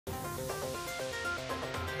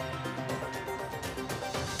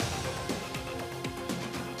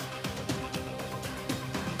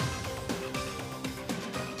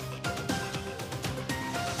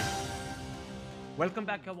Welcome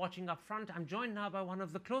back. You're watching Up Front. I'm joined now by one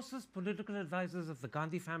of the closest political advisors of the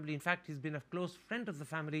Gandhi family. In fact, he's been a close friend of the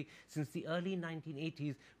family since the early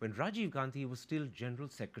 1980s when Rajiv Gandhi was still General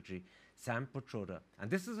Secretary, Sam Pitroda.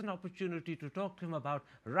 And this is an opportunity to talk to him about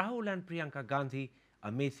Rahul and Priyanka Gandhi,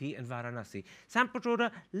 Amethi and Varanasi. Sam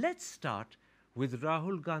Pitroda, let's start with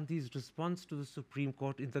Rahul Gandhi's response to the Supreme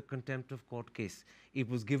Court in the contempt of court case. It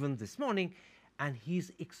was given this morning and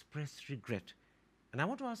he's expressed regret. And I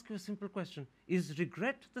want to ask you a simple question. Is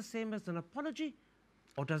regret the same as an apology,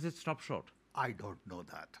 or does it stop short? I don't know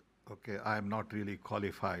that. Okay, I am not really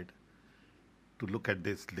qualified to look at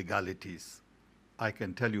these legalities. I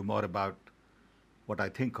can tell you more about what I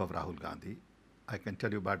think of Rahul Gandhi. I can tell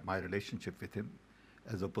you about my relationship with him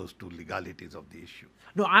as opposed to legalities of the issue.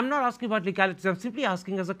 No, I'm not asking about legalities. I'm simply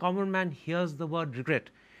asking, as a common man hears the word regret.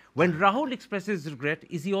 When Rahul expresses regret,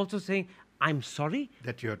 is he also saying, I'm sorry?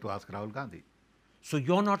 That you have to ask Rahul Gandhi. So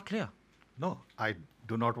you're not clear? No, I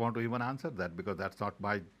do not want to even answer that because that's not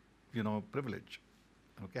my, privilege.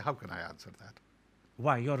 Okay, how can I answer that?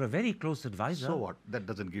 Why? You're a very close advisor. So what? That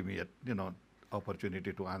doesn't give me a,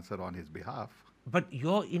 opportunity to answer on his behalf. But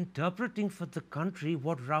you're interpreting for the country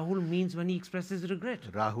what Rahul means when he expresses regret.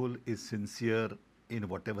 Rahul is sincere in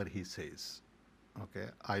whatever he says. Okay,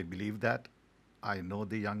 I believe that. I know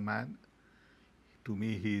the young man. To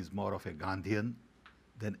me, he is more of a Gandhian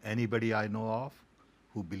than anybody I know of,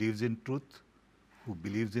 who believes in truth, who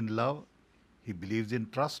believes in love, he believes in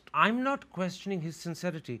trust. I'm not questioning his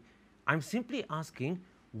sincerity. I'm simply asking,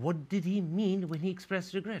 what did he mean when he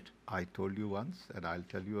expressed regret? I told you once, and I'll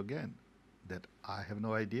tell you again, that I have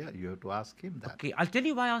no idea. You have to ask him that. Okay, I'll tell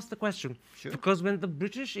you why I asked the question. Sure. Because when the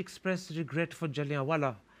British expressed regret for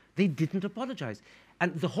Jallianwala, they didn't apologize.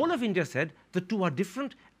 And the whole of India said the two are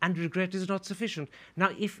different and regret is not sufficient. Now,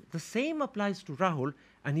 if the same applies to Rahul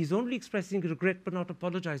and he's only expressing regret but not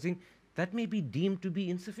apologizing, that may be deemed to be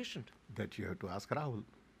insufficient. That you have to ask Rahul.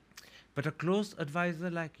 But a close advisor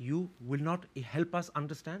like you will not help us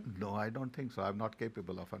understand? No, I don't think so. I'm not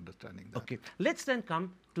capable of understanding that. Okay, let's then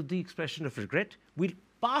come to the expression of regret. We'll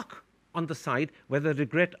park on the side whether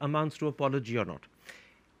regret amounts to apology or not.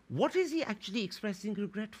 What is he actually expressing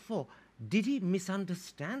regret for? Did he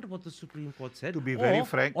misunderstand what the Supreme Court said? To be very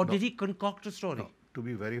frank, or no. did he concoct a story? No, to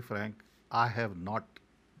be very frank, I have not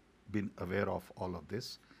been aware of all of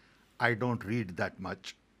this. I don't read that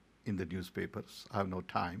much in the newspapers. I have no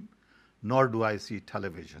time, nor do I see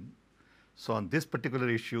television. So on this particular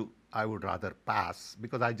issue, I would rather pass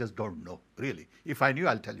because I just don't know, really. If I knew,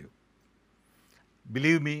 I'll tell you.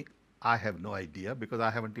 Believe me, I have no idea because I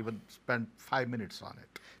haven't even spent 5 minutes on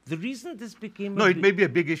it. The reason this became No, it may be a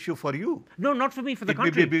big issue for you. No, not for me, for the It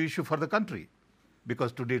country. may be a big issue for the country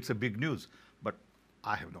because today it's a big news, but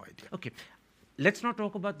I have no idea. Okay, let's not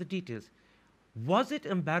talk about the details. Was it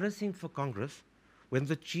embarrassing for Congress when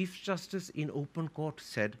the Chief Justice in open court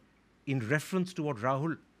said, in reference to what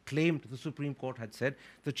Rahul claimed the Supreme Court had said,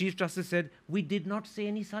 the Chief Justice said, we did not say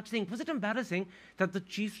any such thing. Was it embarrassing that the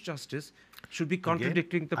Chief Justice should be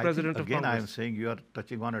contradicting the President of Again, I am Congress? saying you are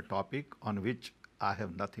touching on a topic on which I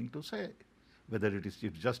have nothing to say, whether it is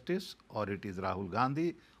Chief Justice or it is Rahul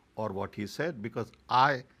Gandhi or what he said, because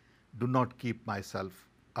I do not keep myself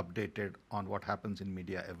updated on what happens in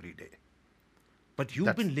media every day. But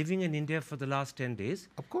you've been living in India for the last 10 days.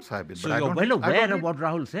 Of course I have been. So but I you're don't well read- I aware don't of what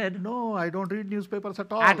Rahul said. No, I don't read newspapers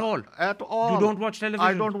at all. At all? At all. You don't watch television?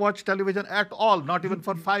 I don't watch television at all, not even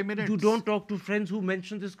for 5 minutes. You don't talk to friends who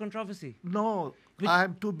mention this controversy. No, But- I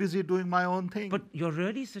am too busy doing my own thing. But you're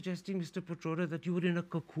really suggesting, Mr. Pitroda, that you were in a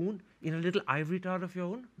cocoon, in a little ivory tower of your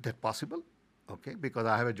own? That possible, okay, because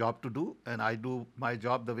I have a job to do and I do my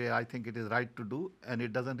job the way I think it is right to do and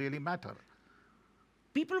it doesn't really matter.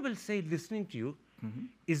 People will say, listening to you,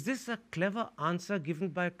 is this a clever answer given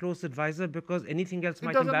by a close advisor because anything else It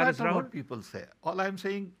might doesn't embarrass matter Rahul? what people say. All I'm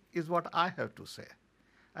saying is what I have to say.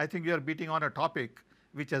 I think you are beating on a topic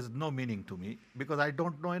which has no meaning to me because I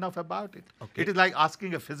don't know enough about it. Okay. It is like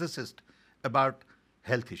asking a physicist about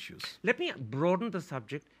health issues. Let me broaden the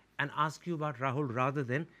subject and ask you about Rahul rather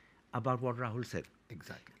than about what Rahul said.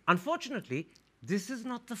 Exactly. Unfortunately, this is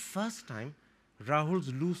not the first time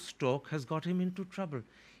Rahul's loose talk has got him into trouble.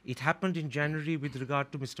 It happened in January with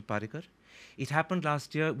regard to Mr. Parikar. It happened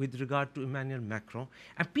last year with regard to Emmanuel Macron.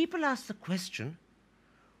 And people ask the question,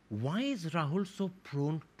 why is Rahul so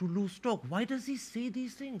prone to loose talk? Why does he say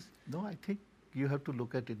these things? No, I think you have to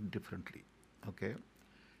look at it differently, okay?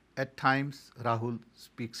 At times, Rahul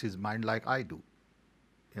speaks his mind like I do.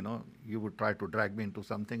 You would try to drag me into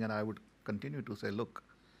something and I would continue to say, look,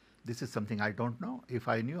 this is something I don't know. If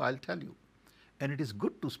I knew, I'll tell you. And it is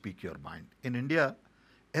good to speak your mind. In India,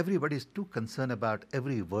 everybody is too concerned about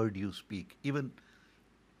every word you speak. Even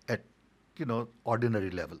ordinary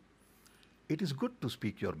level. It is good to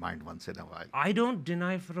speak your mind once in a while. I don't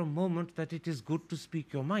deny for a moment that it is good to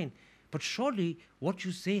speak your mind, but surely what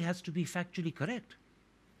you say has to be factually correct.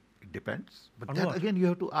 It depends. But On then what? again, you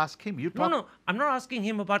have to ask him. No, I'm not asking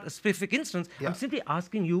him about a specific instance. Yeah. I'm simply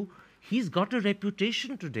asking you, he's got a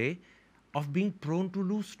reputation today of being prone to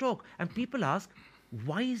loose talk. And people ask,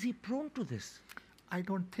 why is he prone to this? I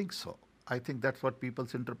don't think so. I think that's what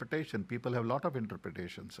people's interpretation. People have a lot of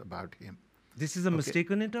interpretations about him. This is a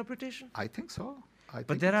mistaken interpretation? I think so.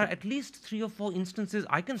 But there are at least 3 or 4 instances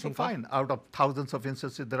I can So think of. fine. Out of thousands of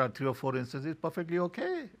instances, there are 3 or 4 instances. Perfectly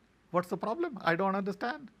okay. What's the problem? I don't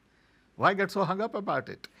understand. Why get so hung up about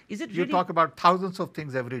it? Is it You really- talk about thousands of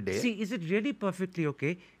things every day. See, is it really perfectly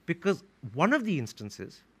okay? Because one of the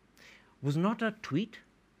instances was not a tweet,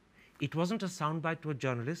 it wasn't a soundbite to a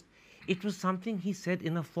journalist, it was something he said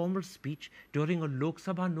in a formal speech during a Lok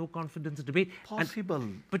Sabha no confidence debate. And- Possible.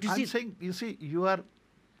 but you I'm see- saying, you are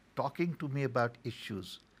talking to me about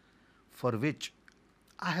issues for which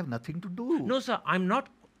I have nothing to do. No, sir, I'm not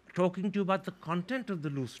talking to you about the content of the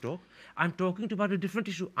loose talk. I'm talking to you about a different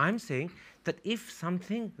issue. I'm saying that if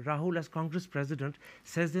something Rahul, as Congress president,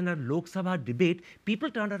 says in a Lok Sabha debate,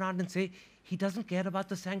 people turn around and say, he doesn't care about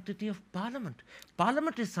the sanctity of Parliament.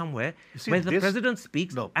 Parliament is somewhere You see, where the this- president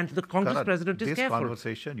speaks No, and the Congress Karan, president is this careful.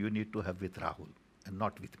 conversation you need to have with Rahul and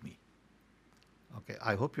not with me. Okay,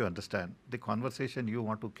 I hope you understand. The conversation you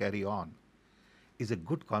want to carry on is a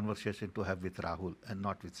good conversation to have with Rahul and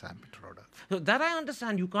not with Sam Pitroda. So that I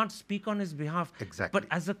understand. You can't speak on his behalf. Exactly. But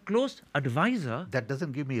as a close advisor, That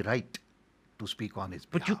doesn't give me right to speak on his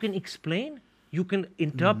behalf. but you can explain, you can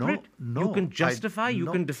interpret, no, you can justify, you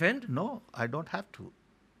no, can defend. No, I don't have to.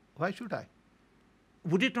 Why should I?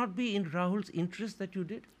 Would it not be in Rahul's interest that you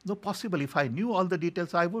did? No, possible. If I knew all the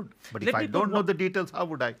details, I would. But Let if I me put don't know one- the details, how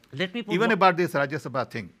would I? Let me put Even one- about this Rajya Sabha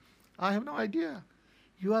thing, I have no idea.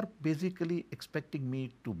 You are basically expecting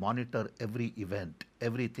me to monitor every event,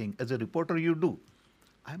 everything. As a reporter, you do.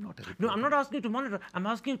 I'm not a reporter. No, I'm not asking you to monitor. I'm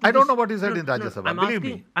asking you to I don't know what is said in Rajya Sabha, I'm believe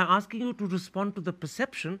asking, me. I'm asking you to respond to the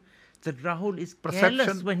perception that Rahul is Perception-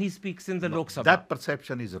 careless when he speaks in the No, Lok Sabha. that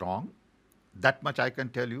perception is wrong. That much I can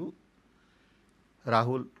tell you.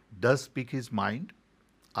 Rahul does speak his mind.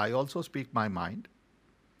 I also speak my mind.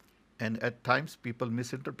 And at times people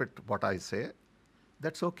misinterpret what I say.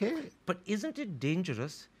 That's okay. But isn't it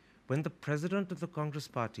dangerous when the president of the Congress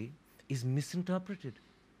party is misinterpreted?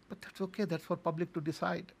 But that's okay. That's for public to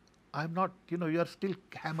decide. I'm not, you are still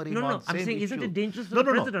hammering No, on no, I'm same saying, issue. isn't it dangerous for No, the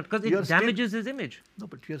no, no. president? Because You it are still- damages his image. No,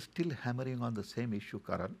 but you're still hammering on the same issue,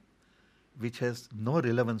 Karan, which has no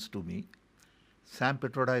relevance to me. Sam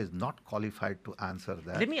Pitroda is not qualified to answer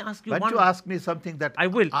that. Let me ask you Why don't one- you ask me something that I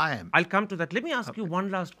will. I am? I'll come to that. Let me ask you one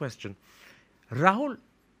last question. Rahul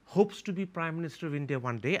hopes to be Prime Minister of India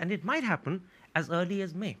one day, and it might happen as early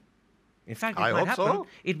as May. In fact, it I might hope happen. so.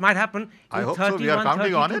 It might happen in I hope 31, so. We are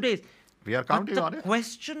counting on 32 it. days. We are But counting on the it.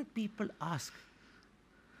 question people ask,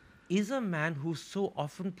 is a man who's so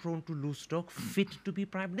often prone to loose talk fit to be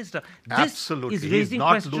Prime Minister? Absolutely. This is He's raising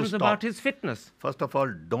not questions loose about talk. his fitness. First of all,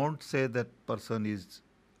 don't say that person is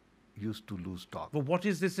used to loose talk. But what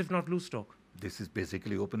is this if not loose talk? This is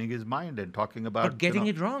basically opening his mind and talking about. But getting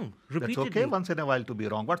it wrong repeatedly. That's okay once in a while to be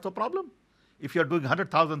wrong. What's the problem? If you're doing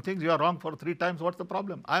 100,000 things, you are wrong for 3 times. What's the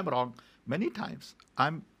problem? I'm wrong many times.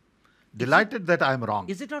 I'm delighted that I'm wrong.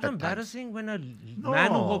 Is it not at times. embarrassing when a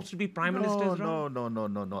man who No. hopes to be Prime Minister is wrong?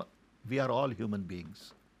 No. We are all human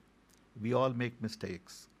beings. We all make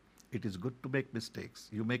mistakes. It is good to make mistakes.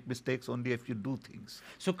 You make mistakes only if you do things.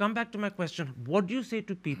 So come back to my question. What do you say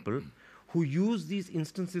to people who use these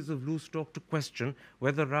instances of loose talk to question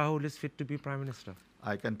whether Rahul is fit to be Prime Minister?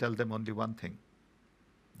 I can tell them only one thing.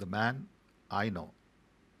 The man I know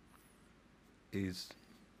is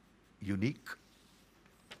unique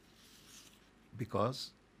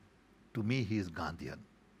because to me he is Gandhian.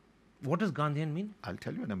 What does Gandhian mean? I'll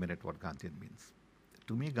tell you in a minute what Gandhian means.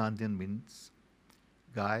 To me, Gandhian means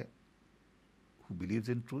guy who believes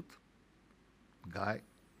in truth, guy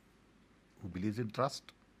who believes in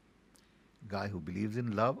trust, guy who believes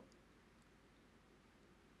in love,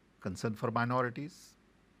 concern for minorities,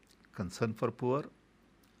 concern for poor,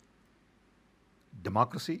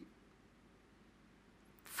 democracy,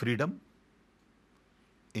 freedom,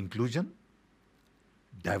 inclusion,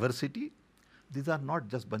 diversity. These are not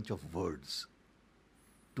just bunch of words.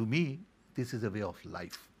 To me, this is a way of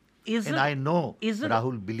life. Isn't- and I know isn't-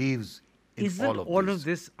 Rahul believes in Isn't all of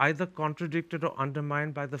this either contradicted or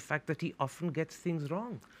undermined by the fact that he often gets things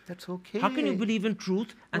wrong? That's okay. How can you believe in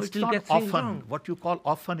truth and No, it's still not get things often. wrong? What you call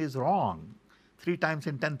often is wrong. 3 times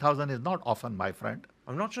in 10,000 is not often, my friend.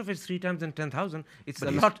 I'm not sure if it's 3 times in 10,000. It's But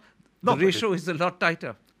a he's- lot. No, The but ratio is a lot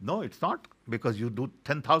tighter. no, it's not, because you do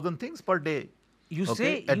 10,000 things per day. You Okay,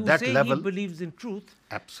 say, at that he level, believes in truth.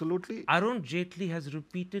 absolutely. Arun Jaitley has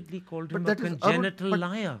repeatedly called him But a that is congenital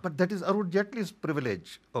liar. But that is Arun Jaitley's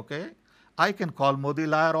privilege. Okay, I can call Modi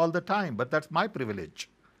liar all the time, but that's my privilege.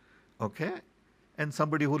 Okay, and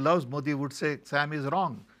somebody who loves Modi would say Sam is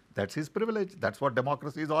wrong. That's his privilege. That's what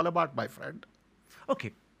democracy is all about, my friend.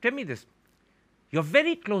 Okay, tell me this. You're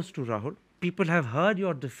very close to Rahul. People have heard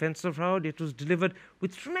your defense of Rahul. It was delivered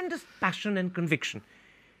with tremendous passion and conviction.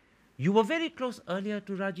 You were very close earlier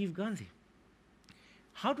to Rajiv Gandhi.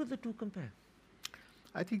 How do the two compare?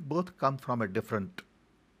 I think both come from a different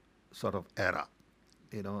sort of era.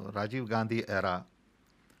 You know, Rajiv Gandhi era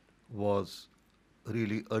was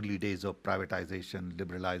really early days of privatization,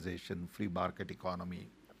 liberalization, free market economy.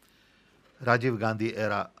 Rajiv Gandhi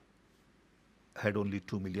era had only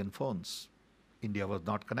 2 million phones. India was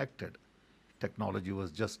not connected. Technology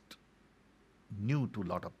was just new to a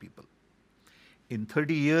lot of people. In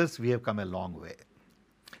 30 years, we have come a long way.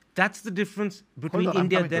 That's the difference between Hold on, I'm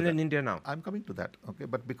India coming to then that. and India now. I'm coming to that, okay?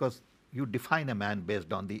 But because you define a man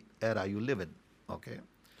based on the era you live in, okay?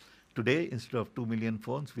 Today, instead of 2 million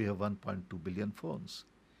phones, we have 1.2 billion phones.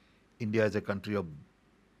 India is a country of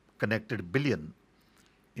connected billion.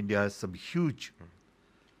 India has some huge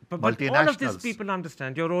But all of these multinationals. people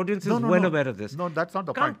understand. Your audience is No, no, well no. aware of this. No, that's not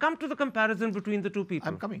the Come, point. come to the comparison between the two people.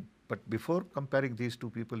 I'm coming. But before comparing these two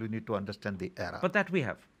people, we need to understand the era. But that we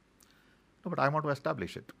have. No, but I want to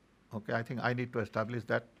establish it. Okay, I think I need to establish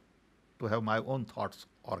that to have my own thoughts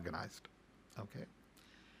organized. Okay.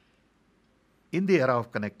 In the era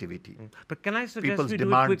of connectivity, But can I suggest People's we do it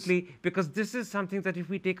demands- quickly? Because this is something that if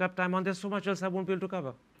we take up time on, there's so much else I won't be able to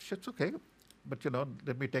cover. it's okay. But you know,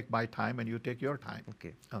 let me take my time and you take your time.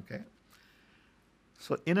 Okay. Okay.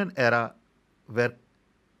 So in an era where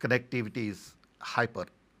connectivity is hyper,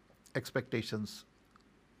 expectations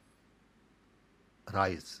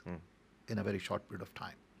rise in a very short period of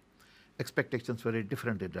time. Expectations were very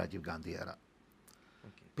different in Rajiv Gandhi era.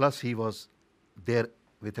 Plus he was there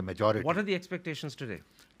with a majority. What are the expectations today?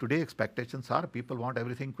 Today expectations are people want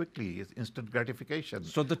everything quickly, it's instant gratification.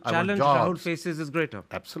 So the I want challenge Rahul jobs. faces is greater.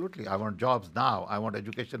 Absolutely. I want jobs now. I want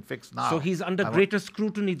education fixed now. So he's under I want- greater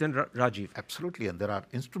scrutiny than Rajiv. Absolutely, and there are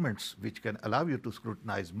instruments which can allow you to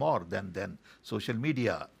scrutinize more than social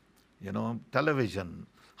media, you know, television,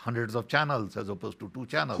 hundreds of channels as opposed to 2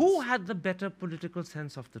 channels. Who had the better political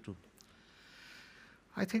sense of the two?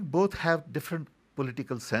 I think both have different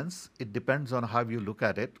political sense. It depends on how you look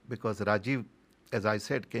at it, because Rajiv, as I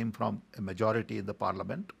said, came from a majority in the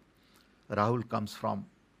parliament. Rahul comes from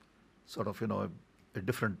sort of, you know, a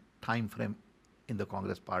different time frame in the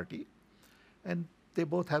Congress party. And they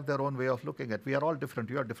both have their own way of looking at. We are all different.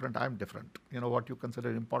 You are different. I'm different. You know, what you consider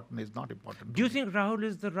important is not important. Do you think Rahul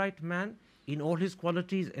is the right man in all his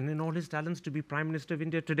qualities and in all his talents to be Prime Minister of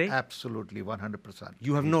India today? Absolutely, 100%.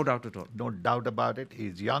 You have no doubt at all. No doubt about it.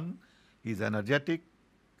 He's young, he's energetic,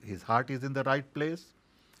 his heart is in the right place.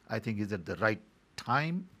 I think he's at the right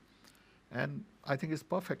time, and I think it's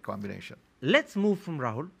perfect combination. Let's move from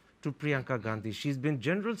Rahul to Priyanka Gandhi. She's been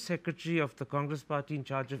General Secretary of the Congress Party in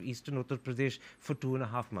charge of Eastern Uttar Pradesh for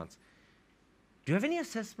 2.5 months. Do you have any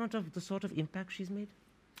assessment of the sort of impact she's made?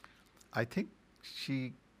 I think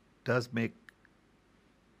she does make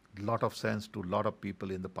a lot of sense to a lot of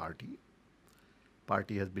people in the party.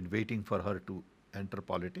 Party has been waiting for her to enter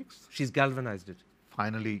politics. She's galvanized it.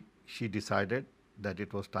 Finally, she decided that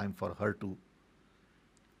it was time for her to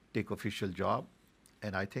take official job,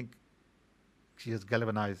 and I think she has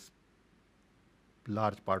galvanized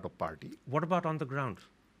large part of party. What about on the ground?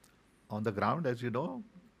 On the ground, as you know,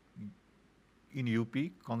 in UP,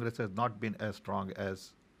 Congress has not been as strong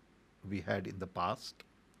as we had in the past,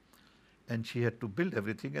 and she had to build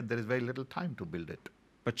everything, and there is very little time to build it.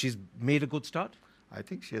 But she's made a good start? I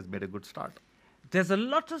think she has made a good start. There's a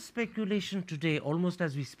lot of speculation today, almost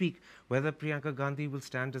as we speak, whether Priyanka Gandhi will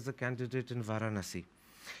stand as a candidate in Varanasi.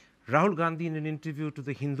 Rahul Gandhi, in an interview to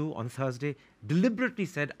The Hindu on Thursday, deliberately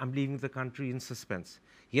said, "I'm leaving the country in suspense."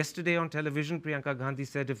 Yesterday on television, Priyanka Gandhi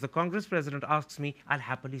said, "If the Congress president asks me, I'll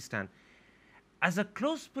happily stand." As a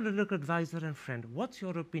close political advisor and friend, what's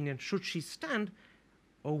your opinion? Should she stand,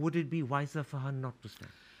 or would it be wiser for her not to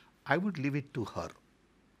stand? I would leave it to her.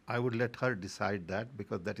 I would let her decide that,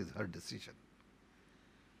 because that is her decision.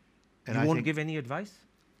 And You I won't think- give any advice?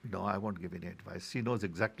 No, I won't give any advice. She knows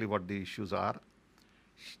exactly what the issues are.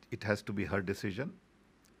 It has to be her decision,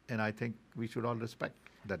 and I think we should all respect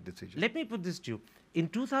that decision. Let me put this to you. In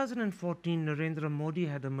 2014, Narendra Modi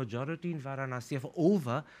had a majority in Varanasi of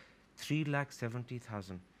over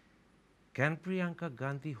 370,000. Can Priyanka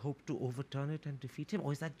Gandhi hope to overturn it and defeat him,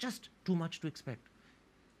 or is that just too much to expect?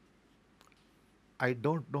 I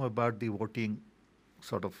don't know about the voting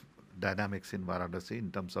sort of dynamics in Varanasi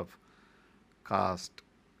in terms of caste,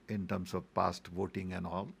 in terms of past voting and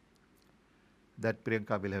all. That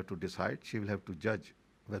Priyanka will have to decide. She will have to judge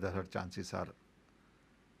whether her chances are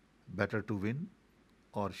better to win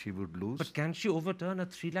or she would lose. But can she overturn a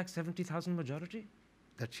 370,000 majority?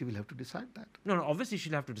 That she will have to decide that. No, obviously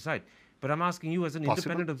she'll have to decide. But I'm asking you as an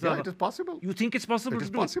Possible? independent Yeah, observer. it is possible. You think it's possible It to is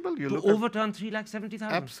do possible. You to look at- overturn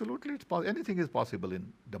 370,000? Absolutely, it's anything is possible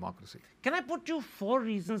in democracy. Can I put you 4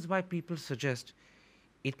 reasons why people suggest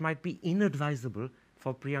it might be inadvisable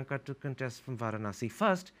for Priyanka to contest from Varanasi?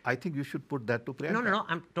 First, I think you should put that to Priyanka. no,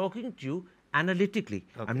 I'm talking to you analytically.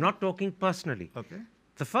 Okay. I'm not talking personally. Okay.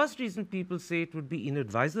 The first reason people say it would be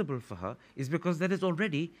inadvisable for her is because there is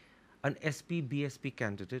already an SP-BSP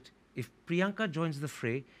candidate. If Priyanka joins the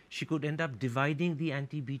fray, she could end up dividing the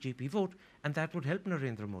anti-BJP vote, and that would help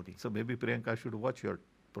Narendra Modi. So maybe Priyanka should watch your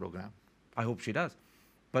program. I hope she does.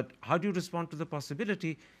 But how do you respond to the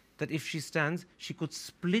possibility that if she stands, she could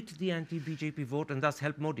split the anti-BJP vote and thus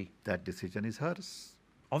help Modi? That decision is hers.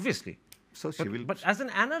 Obviously. So she will. But as an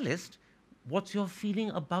analyst, what's your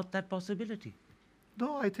feeling about that possibility?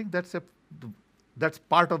 No, I think that's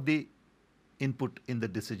part of the input in the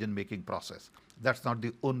decision-making process. That's not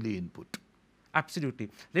the only input. Absolutely.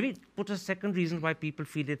 Let me put a second reason why people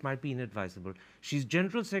feel it might be inadvisable. She's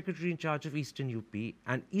General Secretary in charge of Eastern UP,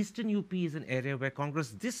 and Eastern UP is an area where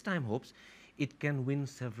Congress this time hopes it can win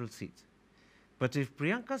several seats. But if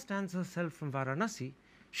Priyanka stands herself from Varanasi,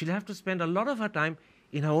 she'll have to spend a lot of her time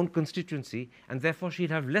in her own constituency, and therefore she'll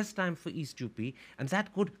have less time for East UP, and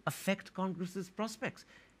that could affect Congress's prospects.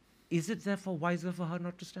 Is it therefore wiser for her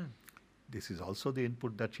not to stand? This is also the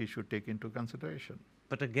input that she should take into consideration.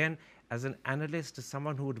 But again, as an analyst, as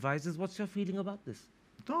someone who advises, what's your feeling about this?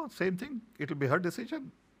 No, same thing. It will be her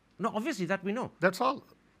decision. No, obviously, that we know. That's all.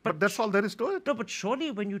 But that's all there is to it. No, but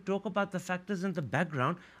surely when you talk about the factors in the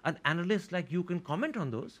background, an analyst like you can comment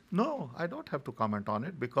on those. No, I don't have to comment on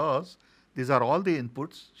it because these are all the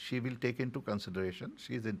inputs she will take into consideration.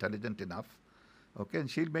 She is intelligent enough. Okay, and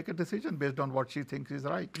she'll make a decision based on what she thinks is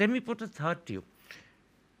right. Let me put a third to you.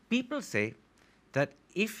 People say that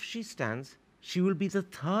if she stands, she will be the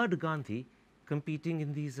third Gandhi competing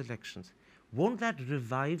in these elections. Won't that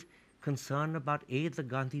revive concern about A, the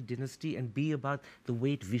Gandhi dynasty, and B, about the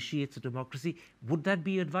way it vitiates a democracy? Would that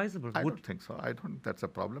be advisable? I don't think so. I don't think that's a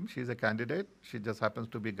problem. She's a candidate. She just happens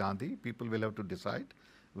to be Gandhi. People will have to decide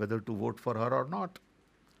whether to vote for her or not.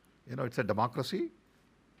 You know, it's a democracy.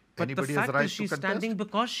 But Anybody the has fact right is she's to contest. standing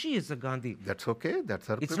because she is a Gandhi. That's okay. That's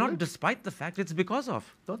her It's privilege. not despite the fact, it's because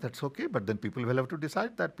of. No, that's okay. But then people will have to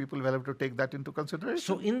decide that. People will have to take that into consideration.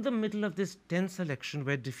 So in the middle of this tense election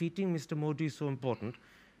where defeating Mr. Modi is so important,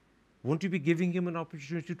 won't you be giving him an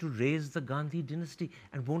opportunity to raise the Gandhi dynasty?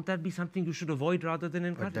 And won't that be something you should avoid rather than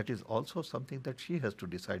encourage? But that is also something that she has to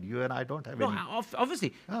decide. You and I don't have No, any.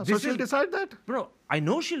 obviously. So this she'll is- decide that. Bro, I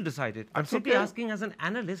know she'll decide it. I'm That's simply okay. asking as an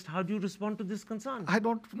analyst, how do you respond to this concern? I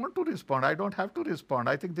don't want to respond. I don't have to respond.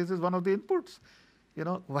 I think this is one of the inputs. You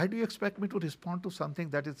know, why do you expect me to respond to something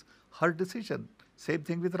that is her decision? Same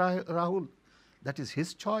thing with Rahul. That is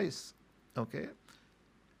his choice. Okay?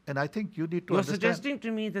 And I think you need to You're understand. suggesting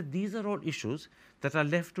to me that these are all issues that are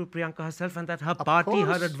left to Priyanka herself and that her party, her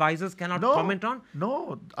course. advisors cannot No, comment on?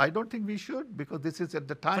 No, I don't think we should because this is at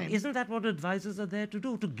the time. But isn't that what advisors are there to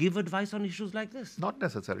do? To give advice on issues like this? Not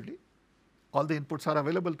necessarily. All the inputs are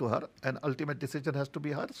available to her and ultimate decision has to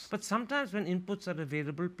be hers. But sometimes when inputs are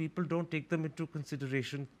available, people don't take them into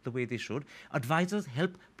consideration the way they should. Advisors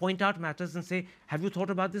help point out matters and say, have you thought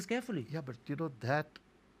about this carefully? Yeah, but you know, that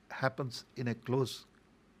happens in a close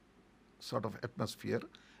sort of atmosphere,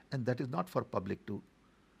 and that is not for public to,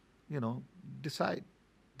 you know, decide.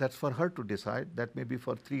 That's for her to decide. That may be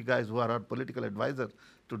for 3 guys who are her political advisor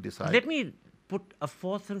to decide. Let me put a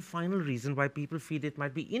fourth and final reason why people feel it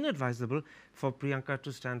might be inadvisable for Priyanka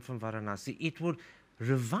to stand from Varanasi. It would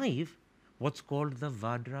revive what's called the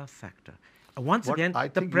Vadra factor. Once What again, I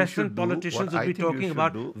the think you press should and do- politicians what I would be think you talking should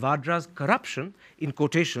about do- Vadra's corruption, in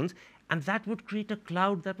quotations, and that would create a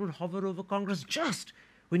cloud that would hover over Congress just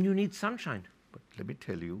when you need sunshine. But let me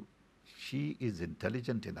tell you, she is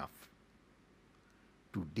intelligent enough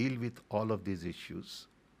to deal with all of these issues.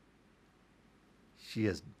 She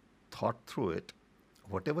has thought through it.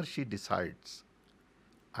 Whatever she decides,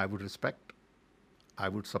 I would respect, I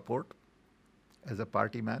would support as a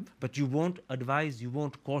party man. But you won't advise, you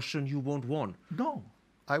won't caution, you won't warn. No,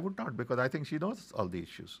 I would not because I think she knows all the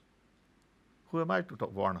issues. Who am I to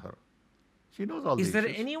warn her? She knows all Is the there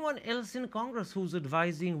issues. anyone else in Congress who's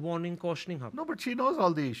advising, warning, cautioning her? No, but she knows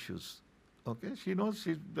all the issues. Okay, she knows.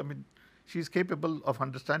 She's capable of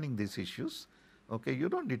understanding these issues. Okay, you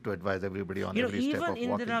don't need to advise everybody on You know, every step even of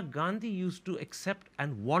walking. Indira Gandhi used to accept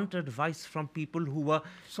and want advice from people who were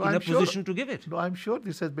So in I'm a sure- position to give it. No, I'm sure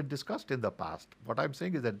this has been discussed in the past. What I'm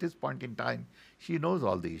saying is, at this point in time, she knows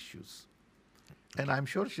all the issues, and I'm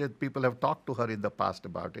sure people have talked to her in the past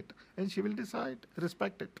about it, and she will decide.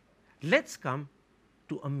 Respect it. Let's come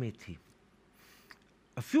to Amethi.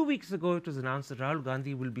 A few weeks ago, it was announced that Rahul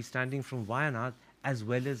Gandhi will be standing from Wayanad as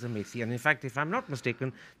well as Amethi. And in fact, if I'm not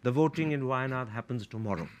mistaken, the voting in Wayanad happens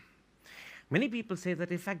tomorrow. Many people say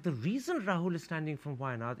that, in fact, the reason Rahul is standing from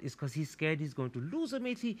Wayanad is because he's scared he's going to lose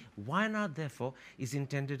Amethi. Wayanad, therefore, is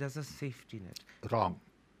intended as a safety net. Wrong.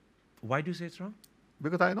 Why do you say it's wrong?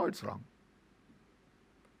 Because I know it's wrong.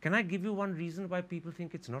 Can I give you one reason why people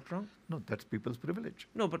think it's not wrong? No, that's people's privilege.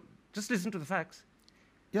 No, but just listen to the facts.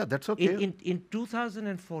 Yeah, that's okay. In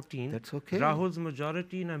 2014, That's okay. Rahul's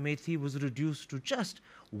majority in Amethi was reduced to just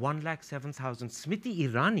 107,000. Smriti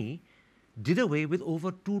Irani did away with over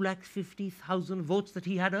 250,000 votes that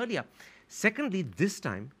he had earlier. Secondly, this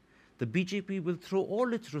time, the BJP will throw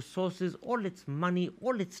all its resources, all its money,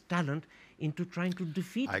 all its talent into trying to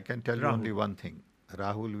defeat I can tell you Rahul. only one thing.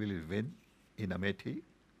 Rahul will win in Amethi,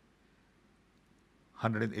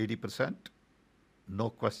 180%, no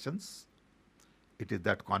questions. It is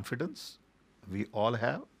that confidence we all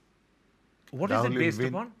have. What is Rahul it will based win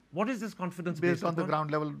upon? What is this confidence based on the upon?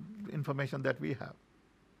 ground level information that we have.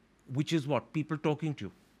 Which is what? People talking to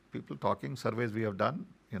you. People talking, surveys we have done,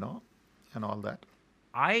 and all that.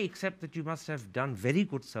 I accept that you must have done very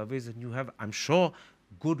good surveys and you have, I'm sure,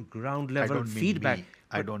 good ground level don't mean feedback. me.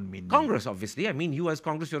 I But don't mean me. Congress, obviously. I mean, you as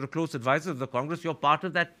Congress, you're a close advisor of the Congress. You're part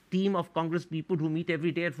of that team of Congress people who meet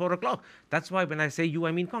every day at 4 o'clock. That's why when I say you,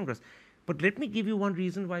 I mean Congress. But let me give you one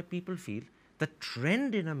reason why people feel the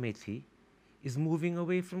trend in Amethi is moving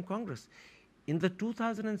away from Congress. In the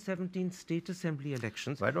 2017 State Assembly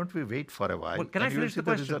elections, Why don't we wait for a while? well, can I and you'll finish the see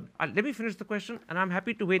question? result? Let me finish the question, and I'm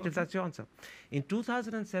happy to wait if that's your answer. In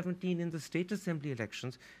 2017, in the State Assembly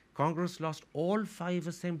elections, Congress lost all 5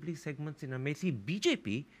 assembly segments in Amethi.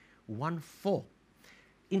 BJP won 4.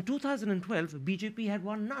 In 2012, BJP had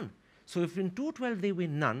won none. So if in 2012 they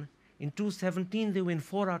win none, in 2017 they win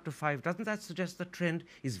 4 out of 5. Doesn't that suggest the trend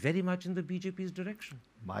is very much in the BJP's direction?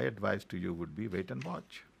 My advice to you would be wait and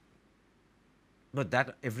watch. But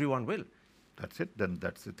that everyone will. That's it. Then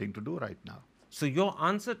that's the thing to do right now. So your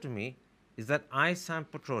answer to me is that I, Sam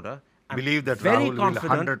Petroda, am Believe that very Rahul will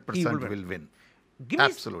confident 100% he will win. Give me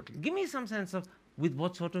Absolutely. Give me some sense of with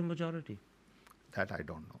what sort of majority. That I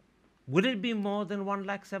don't know. Would it be more than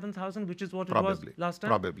 107,000, which is what it was Probably. last time?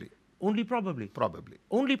 Probably. Only probably. Probably.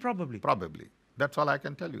 Only probably. Probably. That's all I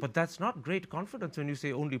can tell you. But that's not great confidence when you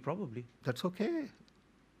say only probably. That's okay.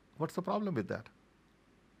 What's the problem with that?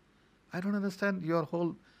 I don't understand your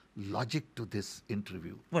whole logic to this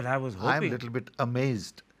interview. Well, I was I'm hoping. a little bit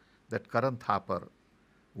amazed that Karan Thapar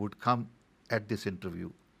would come at this interview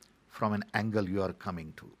from an angle you are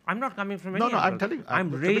coming to. I'm not coming from No, any no, I'm angle. telling you,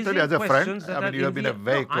 I'm let me tell raising you as a friend, questions that I mean, are you have in been the, a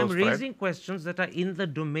very no, close I'm friend. raising questions that are in the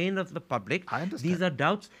domain of the public. I understand. These are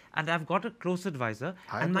doubts, and I've got a close advisor,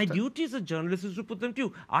 I and my understand. duty as a journalist is to put them to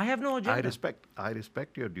you. I have no agenda. I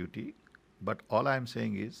respect your duty, but all I'm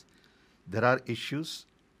saying is there are issues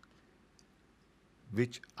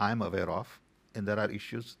which I'm aware of, and there are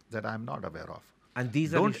issues that I'm not aware of. And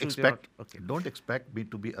these are Don't issues you're not- expect okay. don't expect me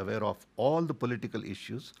to be aware of all the political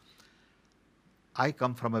issues. I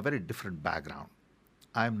come from a very different background.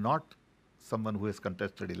 I'm not someone who has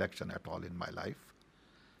contested election at all in my life.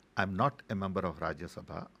 I'm not a member of Rajya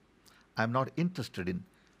Sabha. I'm not interested in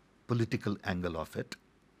political angle of it.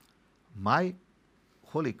 My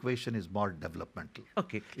whole equation is more developmental.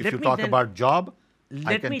 Okay, If let you me talk then- about job,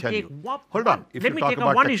 I Let can me tell take you. one. Hold on. If let you me talk take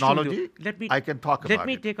about one issue with technology, you. Let me, I can talk let about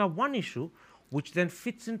me it. take up one issue which then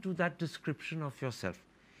fits into that description of yourself.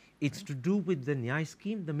 It's to do with the Nyay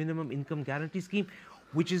scheme, the minimum income guarantee scheme,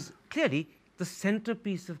 which is clearly the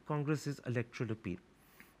centerpiece of Congress's electoral appeal.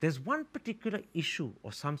 There's one particular issue,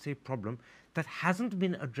 or some say problem, that hasn't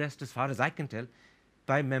been addressed, as far as I can tell,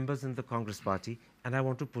 by members in the Congress party, and I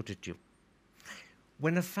want to put it to you.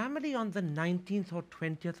 When a family on the 19th or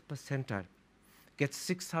 20th percentile gets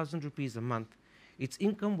 6,000 rupees a month, its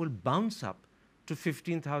income will bounce up to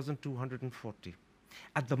 15,240.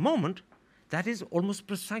 At the moment, that is almost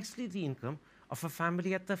precisely the income of a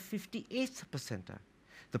family at the 58th percentile.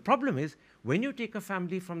 The problem is, when you take a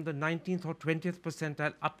family from the 19th or 20th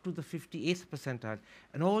percentile up to the 58th percentile,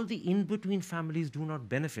 and all the in-between families do not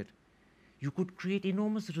benefit, you could create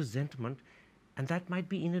enormous resentment and that might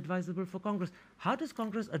be inadvisable for Congress. How does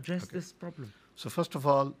Congress address this problem? So first of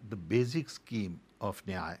all, the basic scheme of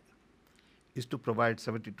Nyaya is to provide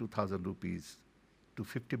 72,000 rupees to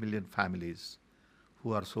 50 million families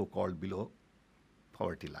who are so-called below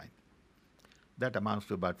poverty line. That amounts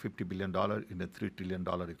to about $50 billion in a $3 trillion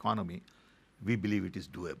economy. We believe it is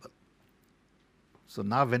doable. So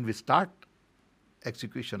now when we start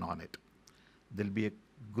execution on it, there will be a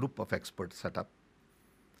group of experts set up.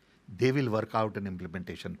 They will work out an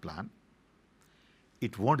implementation plan.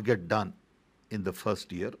 It won't get done in the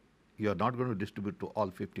first year. You are not going to distribute to all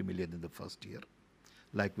 50 million in the first year,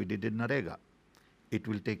 like we did in NREGA. It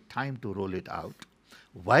will take time to roll it out.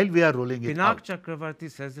 While we are rolling it out, Pinaki Chakravarti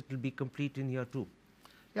says it will be complete in year 2.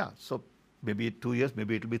 Yeah, so maybe 2 years,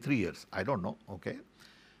 maybe it will be 3 years. I don't know, okay?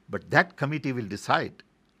 But that committee will decide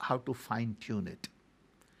how to fine-tune it.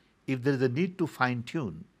 If there is a need to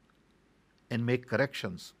fine-tune and make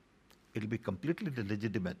corrections, it will be completely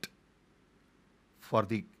legitimate for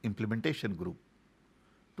the implementation group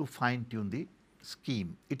to fine-tune the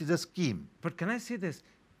scheme. It is a scheme. But can I say this?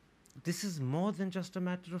 This is more than just a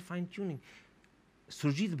matter of fine-tuning.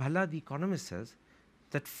 Surjit Bhalla, the economist, says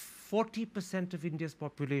that 40% of India's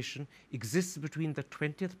population exists between the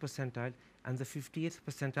 20th percentile and the 50th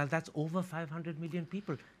percentile. That's over 500 million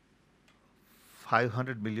people.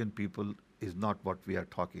 500 million people is not what we are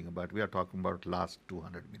talking about. We are talking about last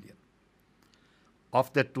 200 million.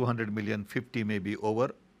 Of that 200 million, 50 may be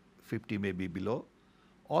over, 50 may be below.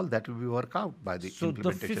 All that will be worked out by the implementation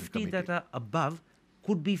committee. So the 50 that are above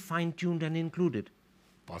could be fine-tuned and included?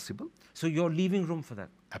 Possible. So you're leaving room for that?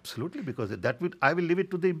 Absolutely, because that would, I will leave it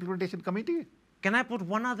to the implementation committee. Can I put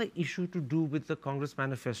one other issue to do with the Congress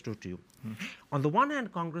manifesto to you? On the one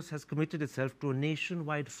hand, Congress has committed itself to a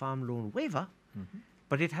nationwide farm loan waiver,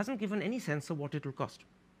 but it hasn't given any sense of what it will cost.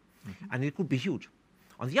 And it could be huge.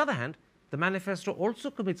 On the other hand, the manifesto also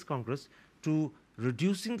commits Congress to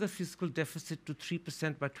reducing the fiscal deficit to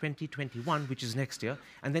 3% by 2021, which is next year,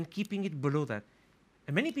 and then keeping it below that.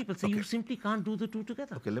 And many people say you simply can't do the two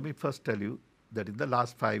together. Okay, let me first tell you that in the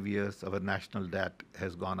last 5 years, our national debt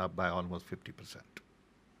has gone up by almost 50%.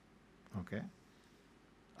 Okay?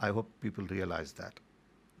 I hope people realize that.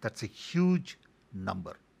 That's a huge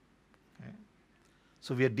number. Okay?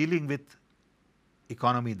 So we are dealing with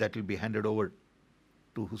economy that will be handed over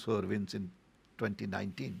to whosoever wins in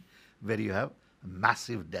 2019, where you have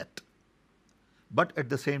massive debt. But at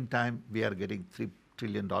the same time, we are getting $3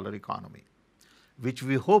 trillion economy, which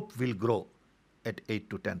we hope will grow at 8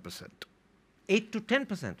 to 10%. 8 to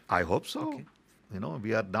 10%? I hope so. Okay. You know,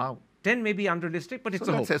 we are now... 10 may be unrealistic, but it's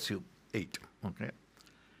a hope. Let's assume 8. Okay.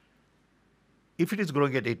 If it is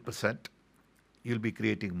growing at 8%, you'll be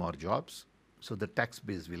creating more jobs, so the tax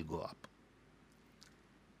base will go up.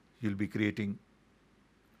 You'll be creating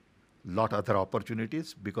lot other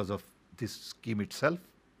opportunities because of this scheme itself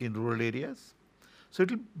in rural areas. So it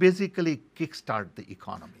will basically kickstart the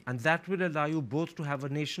economy. And that will allow you both to have a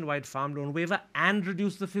nationwide farm loan waiver and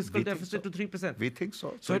reduce the fiscal deficit to 3%. We think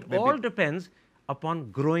so. So it all depends upon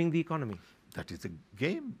growing the economy. That is the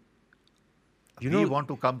game. We want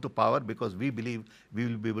to come to power because we believe we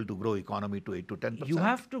will be able to grow economy to 8 to 10%. You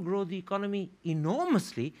have to grow the economy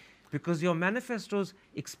enormously because your manifesto's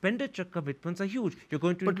expenditure commitments are huge. You're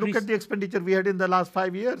going to But look at the expenditure we had in the last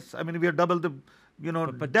 5 years. I mean, we have doubled the,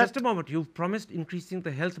 But debt. just a moment. You've promised increasing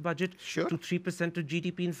the health budget to 3% of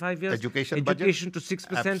GDP in 5 years. Education to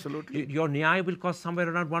 6%. Absolutely. Your Nyaya will cost somewhere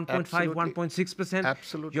around 1.5, 1.6%.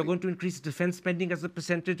 Absolutely. You're going to increase defense spending as a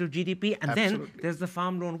percentage of GDP. And then there's the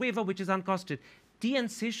farm loan waiver, which is uncosted. T.N.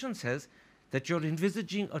 Seshan says that you're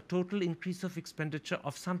envisaging a total increase of expenditure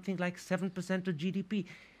of something like 7% of GDP.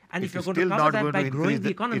 And if you're going to cover that by growing the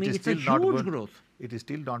economy, it's a huge growth. It is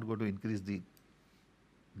still not going to increase the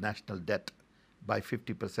national debt by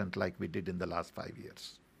 50% like we did in the last 5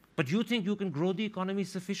 years. But you think you can grow the economy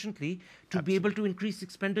sufficiently to be able to increase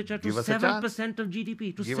expenditure to 7% of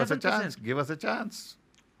GDP? To Give 7%. us a chance. Give us a chance.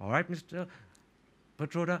 All right, Mr.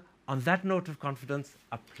 Pitroda, on that note of confidence,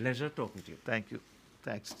 a pleasure talking to you. Thank you.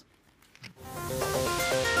 Thanks.